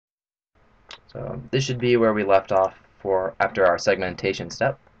So this should be where we left off for after our segmentation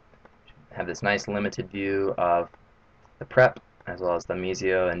step. Have this nice limited view of the prep as well as the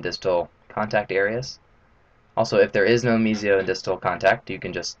mesio and distal contact areas. Also, if there is no mesio and distal contact, you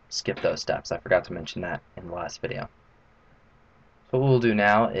can just skip those steps. I forgot to mention that in the last video. So what we'll do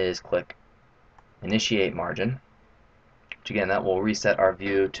now is click Initiate Margin, which again, that will reset our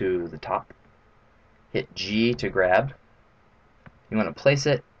view to the top. Hit G to grab. You want to place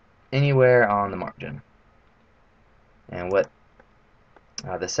it anywhere on the margin. And what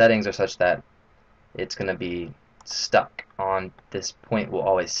the settings are such that it's going to be stuck on this point, will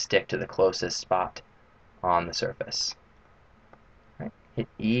always stick to the closest spot on the surface. Right. Hit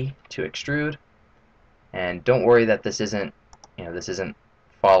E to extrude, and don't worry that this isn't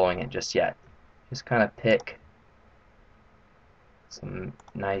following it just yet. Just kind of pick some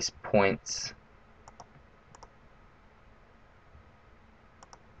nice points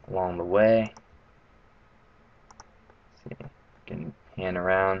along the way. See, you can pan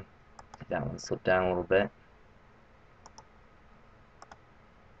around. That one slipped down a little bit.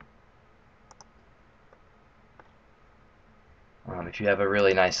 If you have a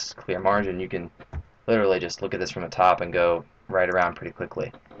really nice clear margin, you can literally just look at this from the top and go right around pretty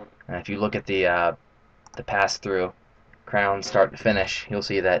quickly. And if you look at the pass-through crown start to finish, you'll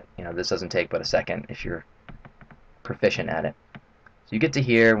see that this doesn't take but a second if you're proficient at it. So you get to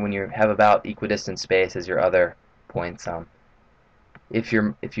here when you have about equidistant space as your other points. If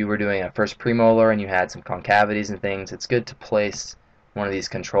you were doing a first premolar and you had some concavities and things, it's good to place one of these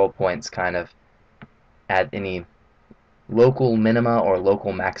control points kind of at any local minima or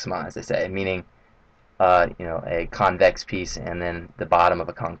local maxima, as they say, meaning a convex piece and then the bottom of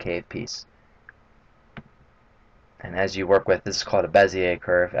a concave piece. And as you work with, this is called a Bezier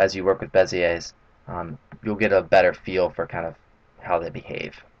curve, as you work with Beziers, you'll get a better feel for kind of how they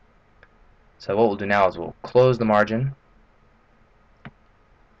behave. So what we'll do now is we'll close the margin,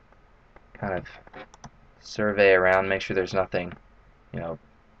 kind of survey around, make sure there's nothing,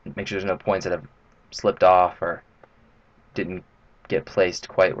 make sure there's no points that have slipped off or didn't get placed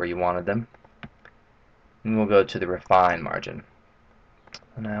quite where you wanted them. And we'll go to the refine margin.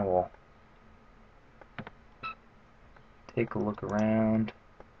 So now we'll take a look around.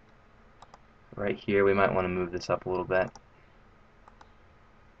 Right here, we might want to move this up a little bit.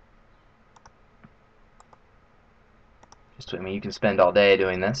 You can spend all day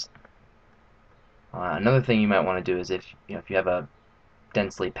doing this. Another thing you might want to do is if you have a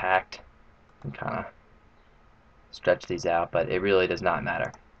densely packed, you can kind of stretch these out, but it really does not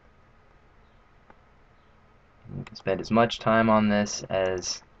matter. You can spend as much time on this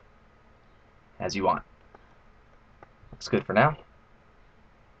as you want. Looks good for now.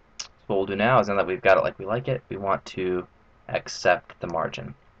 So what we'll do now is, now that we've got it like we like it, we want to accept the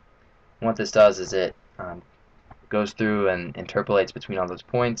margin. And what this does is it goes through and interpolates between all those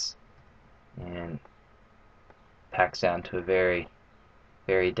points and packs down to a very,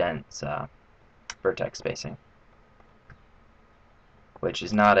 very dense vertex spacing, which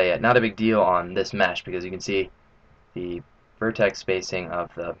is not a big deal on this mesh, because you can see the vertex spacing of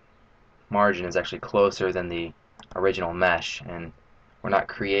the margin is actually closer than the original mesh, and we're not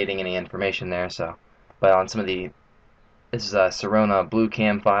creating any information there. So, but on some of this is a Sirona Blue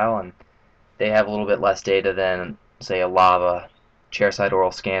Cam file, and they have a little bit less data than, say, a Lava chairside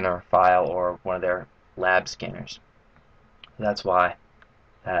oral scanner file or one of their lab scanners. That's why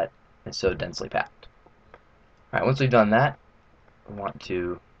that is so densely packed. Alright, once we've done that, we want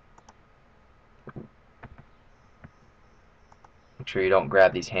to make sure you don't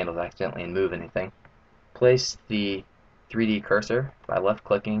grab these handles accidentally and move anything. Place the 3D cursor by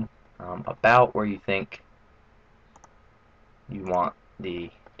left-clicking about where you think you want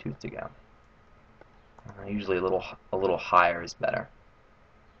the tooth to go. Usually a little higher is better.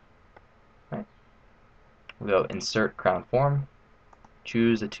 Right. We'll go Insert Crown Form.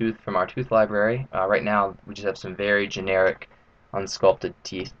 Choose a tooth from our tooth library. Right now we just have some very generic unsculpted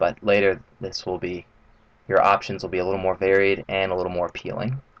teeth, but later your options will be a little more varied and a little more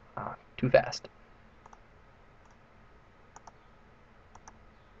appealing. Too fast.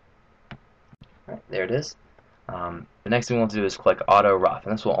 Right, there it is. The next thing we'll do is click Auto Rough,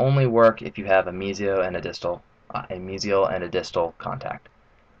 and this will only work if you have a mesial and a distal contact.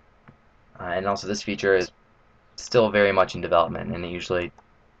 And also, this feature is still very much in development, and it usually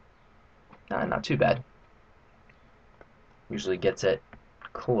not too bad. Usually gets it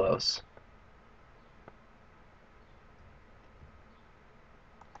close.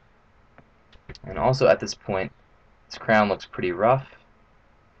 And also at this point, this crown looks pretty rough.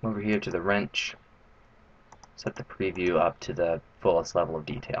 Over here to the wrench, set the preview up to the fullest level of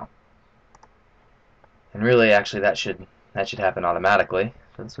detail. And really, actually, that should happen automatically.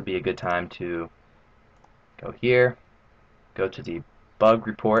 So this would be a good time to go here, go to the bug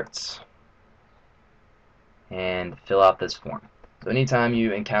reports, and fill out this form. So anytime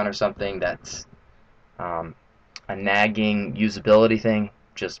you encounter something that's a nagging usability thing,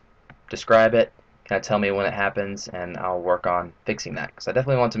 just describe it, kind of tell me when it happens, and I'll work on fixing that. Because I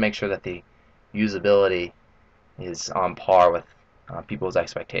definitely want to make sure that the usability is on par with people's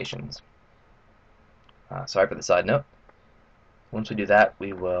expectations. Sorry for the side note. Once we do that,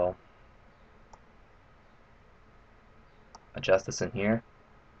 we will adjust this in here.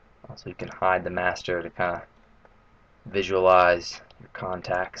 Also, you can hide the master to kind of visualize your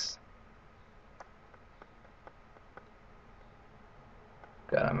contacts.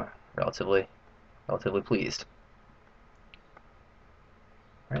 Good, I'm relatively pleased.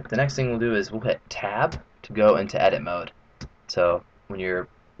 Alright, the next thing we'll do is we'll hit Tab to go into edit mode. So when you're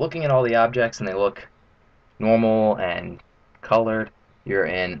looking at all the objects and they look normal and colored, you're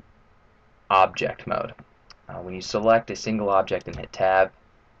in object mode. When you select a single object and hit Tab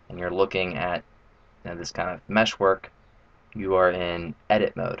and you're looking at this kind of meshwork, you are in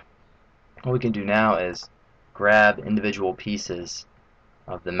edit mode. What we can do now is grab individual pieces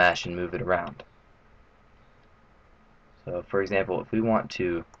of the mesh and move it around. So for example, if we want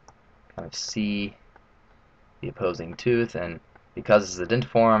to kind of see the opposing tooth, and because this is a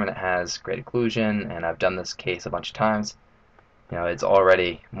dentiform and it has great occlusion, and I've done this case a bunch of times, it's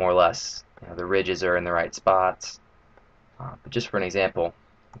already more or less, the ridges are in the right spots. But just for an example,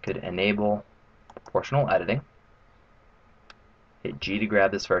 we could enable proportional editing, hit G to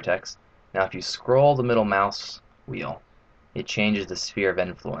grab this vertex. Now if you scroll the middle mouse wheel, it changes the sphere of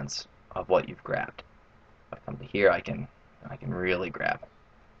influence of what you've grabbed. If I come to here, I can really grab.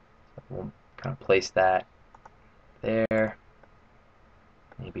 So we'll kind of place that there.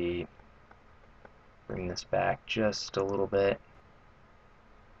 Maybe bring this back just a little bit.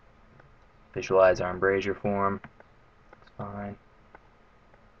 Visualize our embrasure form. It's fine.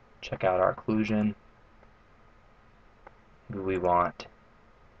 Check out our occlusion. Maybe we want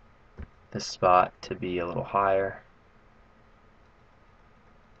this spot to be a little higher.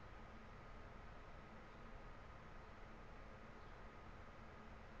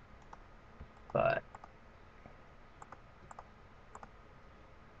 But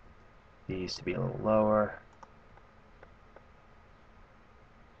these to be a little lower.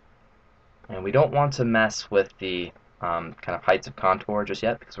 And we don't want to mess with the kind of heights of contour just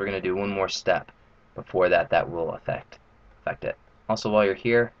yet, because we're going to do one more step before that will affect it. Also, while you're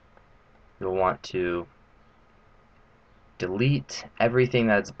here, you'll want to delete everything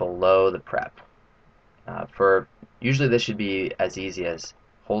that's below the prep. Usually this should be as easy as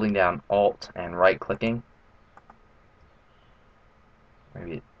holding down Alt and right clicking.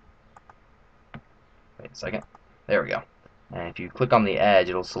 Maybe wait a second. There we go. And if you click on the edge,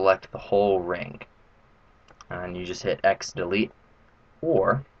 it'll select the whole ring. And you just hit X delete,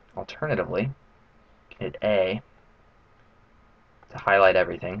 or alternatively, hit A to highlight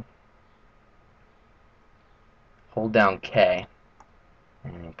everything. Hold down K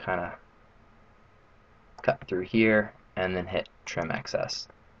and kind of cut through here, and then hit trim excess.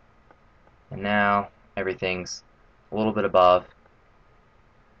 And now everything's a little bit above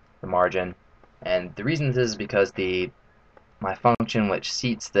the margin. And the reason this is because my function which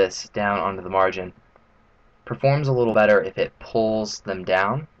seats this down onto the margin performs a little better if it pulls them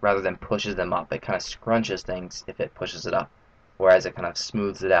down rather than pushes them up. It kind of scrunches things if it pushes it up, whereas it kind of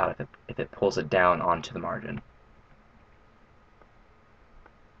smooths it out if it pulls it down onto the margin.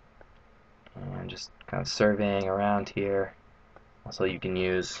 And just kind of surveying around here. Also, you can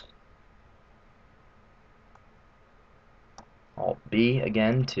use Alt B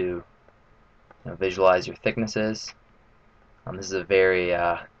again to visualize your thicknesses. This is a very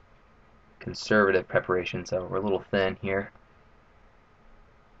conservative preparation, so we're a little thin here.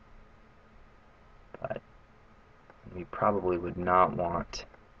 But we probably would not want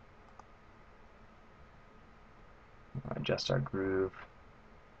to adjust our groove.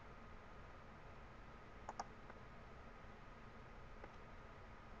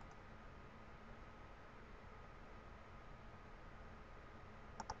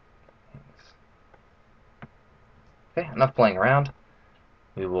 Okay, enough playing around.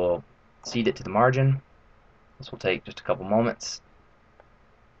 We will seed it to the margin. This will take just a couple moments.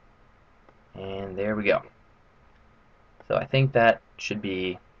 And there we go. So I think that should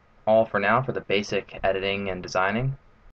be all for now for the basic editing and designing.